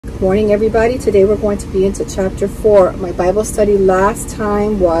Morning everybody. Today we're going to be into chapter 4. My Bible study last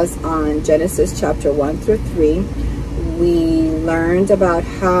time was on Genesis chapter 1 through 3. We learned about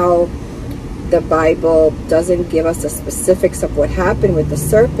how the Bible doesn't give us the specifics of what happened with the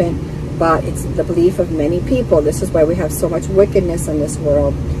serpent, but it's the belief of many people. This is why we have so much wickedness in this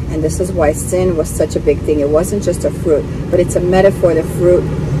world, and this is why sin was such a big thing. It wasn't just a fruit, but it's a metaphor. The fruit,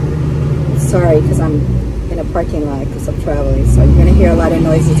 sorry because I'm in a parking lot because I'm traveling, so you're going to hear a lot of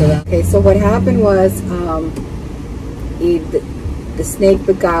noises around. Okay, so what happened was the snake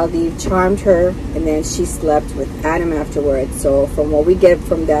beguiled Eve, charmed her, and then she slept with Adam afterwards. So from what we get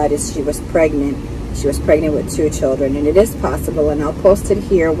from that is she was pregnant. She was pregnant with 2 children, and it is possible, and I'll post it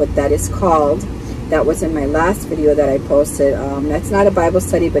here what that is called. That was in my last video that I posted. That's not a Bible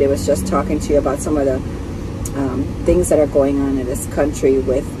study, but it was just talking to you about some of the things that are going on in this country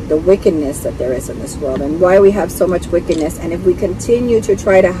with the wickedness that there is in this world and why we have so much wickedness. And if we continue to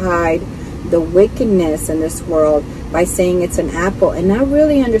try to hide the wickedness in this world by saying it's an apple and not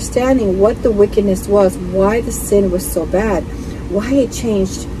really understanding what the wickedness was, why the sin was so bad, why it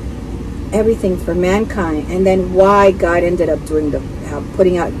changed everything for mankind, and then why God ended up doing the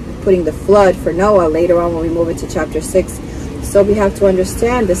putting the flood for Noah later on when we move into chapter 6. So we have to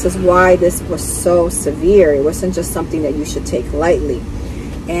understand this is why this was so severe. It wasn't just something that you should take lightly.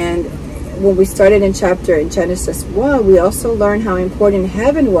 And when we started in Genesis 1, we also learned how important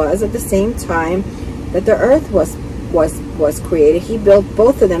heaven was at the same time that the earth was created. He built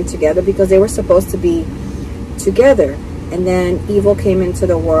both of them together because they were supposed to be together. And then evil came into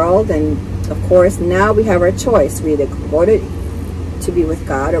the world, and of course now we have our choice. We either go to be with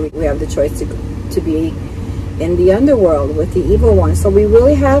God, or we have the choice to be in the underworld with the evil one. So we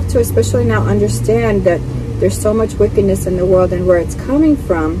really have to, especially now, understand that there's so much wickedness in the world and where it's coming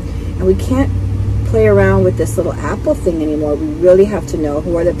from, and we can't play around with this little apple thing anymore. We really have to know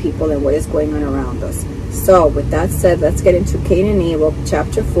who are the people and what is going on around us. So with that said, let's get into Cain and Abel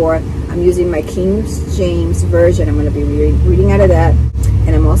chapter 4. I'm using my King James version. I'm going to be reading out of that,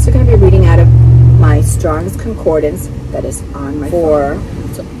 and I'm also going to be reading out of my Strong's Concordance that is on my phone.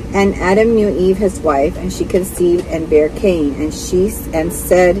 And Adam knew Eve his wife, and she conceived and bare Cain, and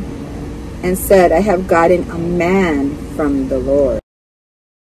said, I have gotten a man from the Lord.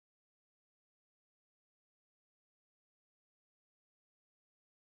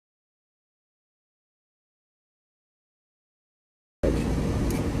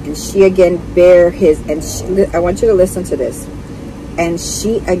 And she again bare his, I want you to listen to this. And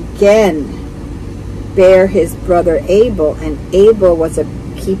she again bare his brother Abel, and Abel was a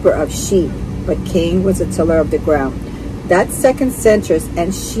keeper of sheep, but Cain was a tiller of the ground. That second sentence,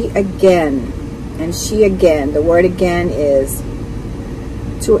 and she again, the word again is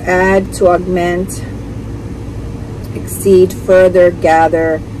to add, to augment, exceed, further,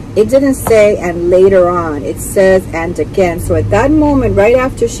 gather. It didn't say and later on, it says and again. So at that moment, right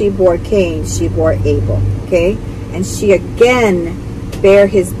after she bore Cain, she bore Abel, okay? And she again bare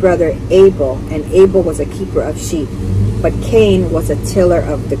his brother Abel, and Abel was a keeper of sheep, but Cain was a tiller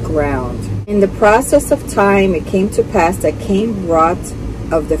of the ground. In the process of time, it came to pass that Cain brought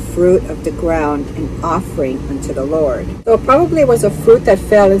of the fruit of the ground an offering unto the Lord. So it probably was a fruit that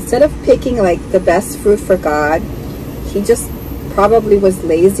fell. Instead of picking like the best fruit for God, he just probably was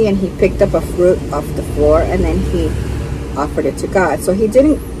lazy and he picked up a fruit off the floor and then he offered it to God. So he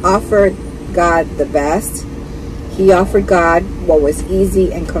didn't offer God the best. He offered God what was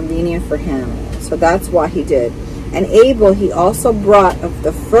easy and convenient for him. So that's what he did. And Abel he also brought of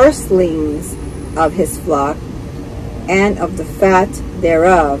the firstlings of his flock and of the fat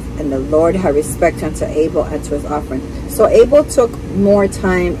thereof, and the Lord had respect unto Abel and to his offering. So Abel took more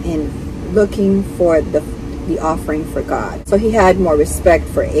time in looking for the offering for God. So he had more respect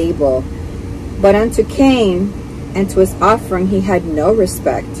for Abel. But unto Cain and to his offering he had no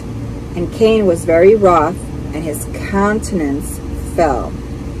respect. And Cain was very wroth, and his countenance fell.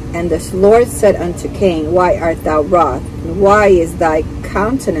 And the Lord said unto Cain, Why art thou wroth? And why is thy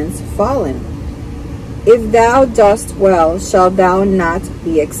countenance fallen? If thou dost well, shalt thou not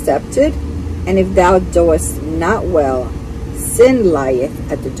be accepted? And if thou doest not well, sin lieth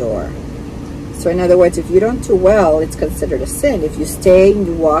at the door. So in other words, if you don't do well, it's considered a sin. If you stay and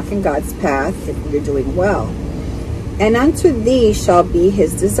you walk in God's path, you're doing well. And unto thee shall be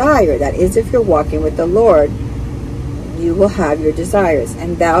his desire. That is, if you're walking with the Lord, you will have your desires,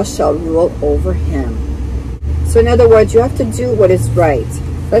 and thou shalt rule over him. So in other words, you have to do what is right.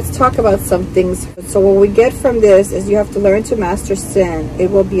 Let's talk about some things. So what we get from this is you have to learn to master sin.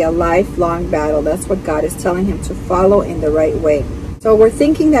 It will be a lifelong battle. That's what God is telling him, to follow in the right way. So we're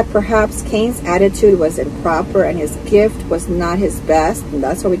thinking that perhaps Cain's attitude was improper and his gift was not his best. And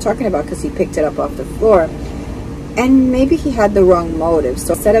that's what we're talking about, because he picked it up off the floor. And maybe he had the wrong motive.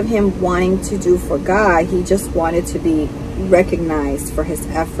 So instead of him wanting to do for God, he just wanted to be recognized for his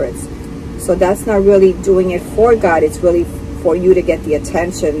efforts. So that's not really doing it for God. It's really for you to get the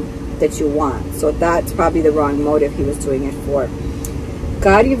attention that you want. So that's probably the wrong motive he was doing it for.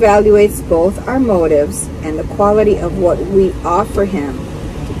 God evaluates both our motives and the quality of what we offer him.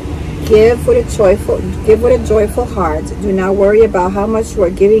 Give with a joyful heart. Do not worry about how much you are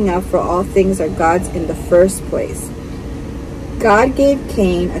giving up, for all things are God's in the first place. God gave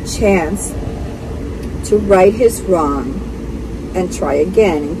Cain a chance to right his wrong and try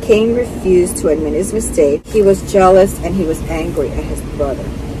again. And Cain refused to admit his mistake. He was jealous and he was angry at his brother.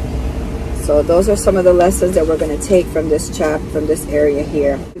 So those are some of the lessons that we're going to take from this chapter, from this area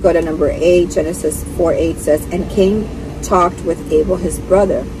here. We go to number 8. Genesis 4:8 says, and Cain talked with Abel his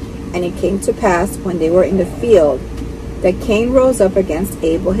brother. And it came to pass, when they were in the field, that Cain rose up against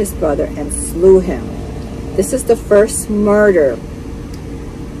Abel his brother and slew him. This is the first murder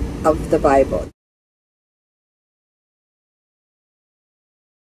of the Bible.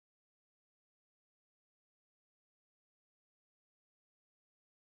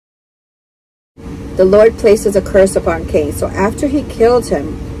 The Lord places a curse upon Cain. So after he killed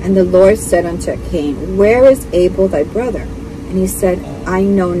him, and the Lord said unto Cain, where is Abel thy brother? And he said, I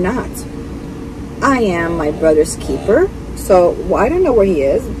know not. I am my brother's keeper. So, well, I don't know where he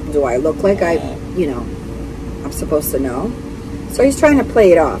is. Do I look like I'm supposed to know? So he's trying to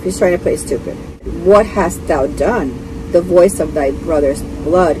play it off. He's trying to play stupid. What hast thou done? The voice of thy brother's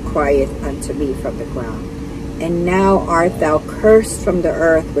blood crieth unto me from the ground. And now art thou cursed from the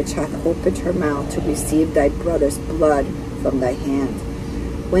earth, which hath opened her mouth to receive thy brother's blood from thy hand.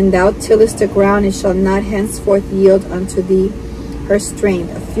 When thou tillest the ground, it shall not henceforth yield unto thee her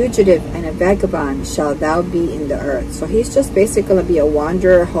strength. A fugitive and a vagabond shall thou be in the earth. So he's just basically going to be a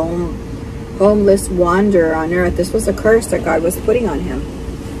wanderer, homeless wanderer on earth. This was a curse that God was putting on him.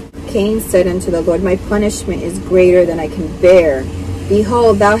 Cain said unto the Lord, my punishment is greater than I can bear.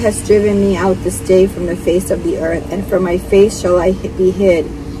 Behold, thou hast driven me out this day from the face of the earth, and from my face shall I be hid,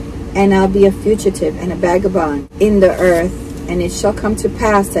 and I'll be a fugitive and a vagabond in the earth. And it shall come to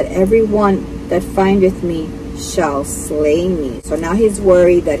pass that every one that findeth me shall slay me. So now he's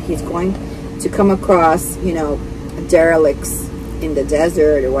worried that he's going to come across, derelicts in the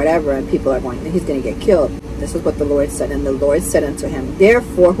desert or whatever, and he's going to get killed. This is what the Lord said. And the Lord said unto him,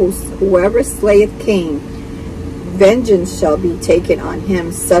 therefore, whoever slayeth Cain, vengeance shall be taken on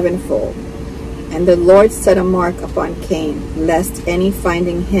him sevenfold. And the Lord set a mark upon Cain, lest any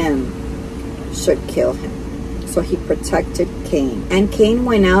finding him should kill him. So he protected Cain. And Cain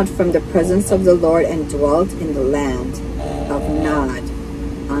went out from the presence of the Lord and dwelt in the land of Nod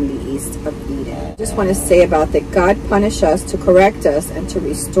on the east of Eden. I just want to say about that God punished us to correct us and to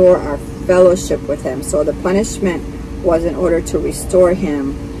restore our fellowship with him. So the punishment was in order to restore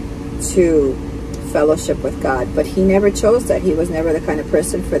him to fellowship with God. But he never chose that. He was never the kind of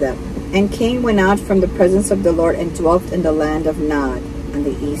person for that. And Cain went out from the presence of the Lord and dwelt in the land of Nod on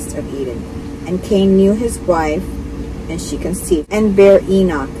the east of Eden. And Cain knew his wife, and she conceived, and bare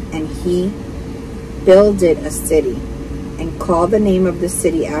Enoch, and he builded a city, and called the name of the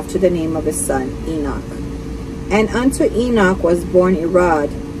city after the name of his son, Enoch. And unto Enoch was born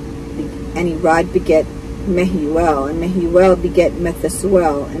Irad, and Irad begat Mehuel, and Mehuel begat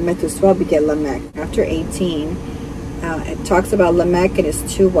Methuselah, and Methuselah begat Lamech. After 18, it talks about Lamech and his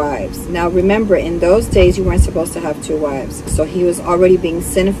 2 wives. Now remember, in those days you weren't supposed to have 2 wives. So he was already being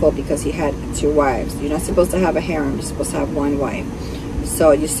sinful because he had 2 wives. You're not supposed to have a harem. You're supposed to have 1 wife.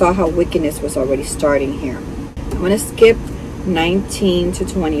 So you saw how wickedness was already starting here. I'm going to skip 19 to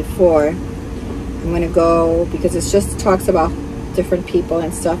 24. I'm going to go, because it just talks about different people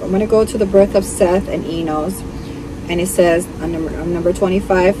and stuff. I'm going to go to the birth of Seth and Enos. And it says, on number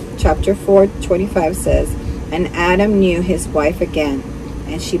 25, chapter 4, 25 says, and Adam knew his wife again,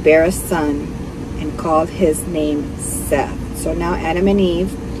 and she bare a son, and called his name Seth. So now Adam and Eve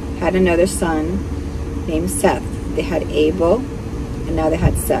had another son named Seth. They had Abel, and now they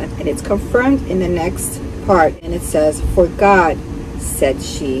had Seth. And it's confirmed in the next part, and it says, for God, said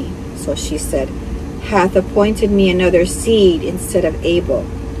she, so she said, hath appointed me another seed instead of Abel,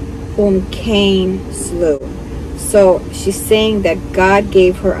 whom Cain slew. So she's saying that God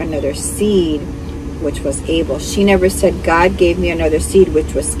gave her another seed, which was Abel. She never said God gave me another seed,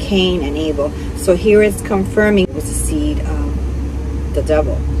 which was Cain and Abel. So here it's confirming it was the seed of the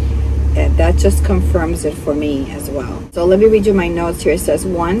devil. And that just confirms it for me as well. So let me read you my notes here. It says,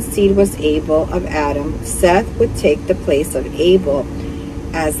 one seed was Abel of Adam. Seth would take the place of Abel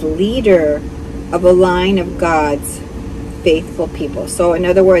as leader of a line of God's faithful people. So in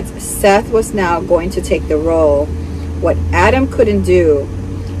other words, Seth was now going to take the role. What Adam couldn't do,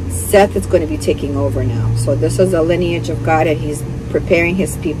 Seth is going to be taking over now. So this is a lineage of God, and he's preparing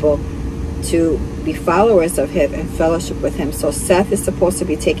his people to be followers of him and fellowship with him. So Seth is supposed to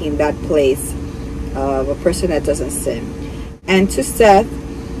be taking that place of a person that doesn't sin. And to Seth,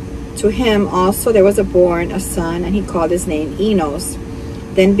 to him also there was born a son, and he called his name Enos.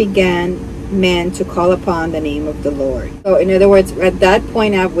 Then began men to call upon the name of the Lord. So in other words, at that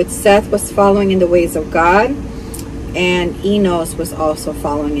point with Seth was following in the ways of God, and Enos was also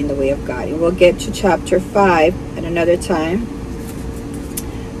following in the way of God. And we'll get to chapter 5 at another time,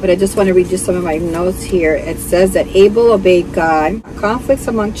 but I just want to read you some of my notes here. It says that Abel obeyed God. Conflicts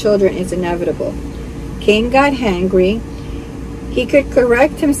among children is inevitable. Cain got angry. He could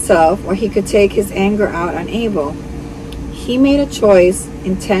correct himself, or he could take his anger out on Abel. He made a choice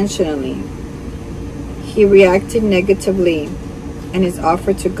intentionally. He reacted negatively, and his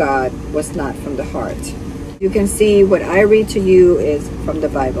offer to God was not from the heart. You can see what I read to you is from the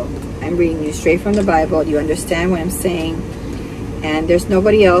Bible. I'm reading you straight from the Bible. You understand what I'm saying, and there's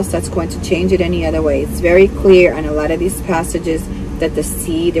nobody else that's going to change it any other way. It's very clear on a lot of these passages that the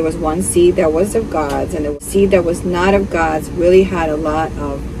seed, there was one seed that was of God's, and the seed that was not of God's really had a lot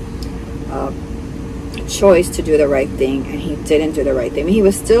of choice to do the right thing, and he didn't do the right thing. I mean, he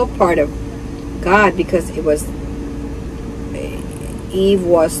was still part of God because it was Eve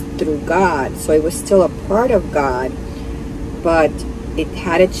was through God, so it was still a part of God, but it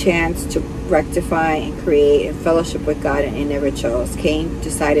had a chance to rectify and create and fellowship with God, and it never chose. Cain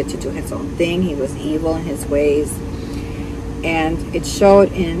decided to do his own thing. He was evil in his ways, and it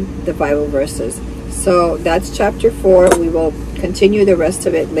showed in the Bible verses. So that's chapter 4. We will continue the rest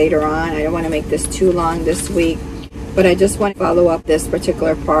of it later on. I don't want to make this too long this week, but I just want to follow up this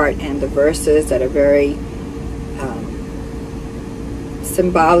particular part and the verses that are very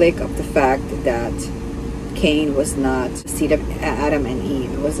symbolic of the fact that Cain was not the seed of Adam and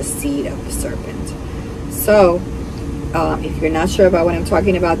Eve. It was a seed of the serpent. So if you're not sure about what I'm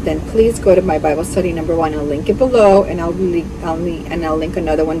talking about, then please go to my Bible study number 1. I'll link it below, and I'll link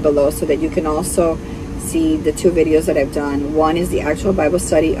another one below so that you can also see the 2 videos that I've done. One is the actual Bible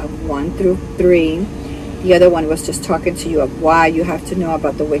study of 1 through 3. The other one was just talking to you of why you have to know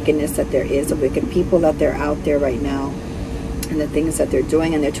about the wickedness that there is, the wicked people that they're out there right now, and the things that they're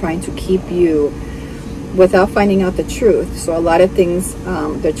doing, and they're trying to keep you without finding out the truth. So a lot of things,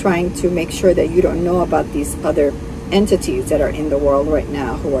 they're trying to make sure that you don't know about these other entities that are in the world right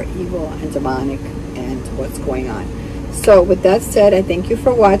now who are evil and demonic and what's going on. So with that said, I thank you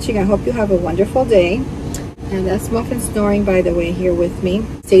for watching. I hope you have a wonderful day. And that's Muffin snoring, by the way, here with me.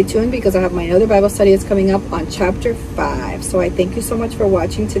 Stay tuned because I have my other Bible study is coming up on chapter 5. So I thank you so much for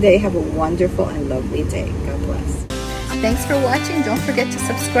watching today. Have a wonderful and lovely day. God bless. Thanks for watching. Don't forget to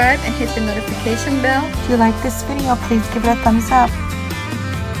subscribe and hit the notification bell. If you like this video, please give it a thumbs up.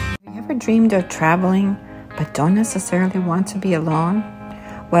 Have you ever dreamed of traveling but don't necessarily want to be alone?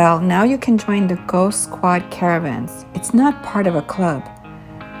 Well, now you can join the Ghost Squad Caravans. It's not part of a club,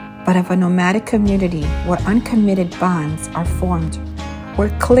 but of a nomadic community where uncommitted bonds are formed,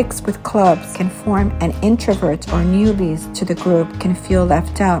 where cliques with clubs can form and introverts or newbies to the group can feel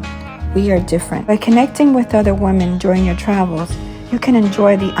left out. We are different. By connecting with other women during your travels, you can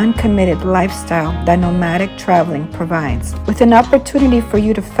enjoy the uncommitted lifestyle that nomadic traveling provides, with an opportunity for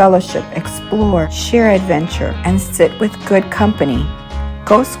you to fellowship, explore, share adventure, and sit with good company.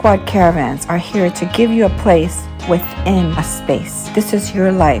 Ghost Squad Caravans are here to give you a place within a space. This is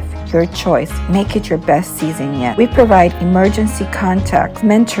your life, your choice. Make it your best season yet. We provide emergency contacts,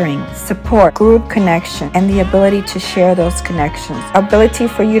 mentoring, support, group connection, and the ability to share those connections. Ability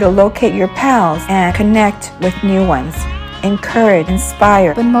for you to locate your pals and connect with new ones. Encourage,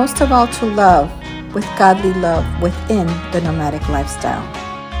 inspire, but most of all to love with godly love within the nomadic lifestyle.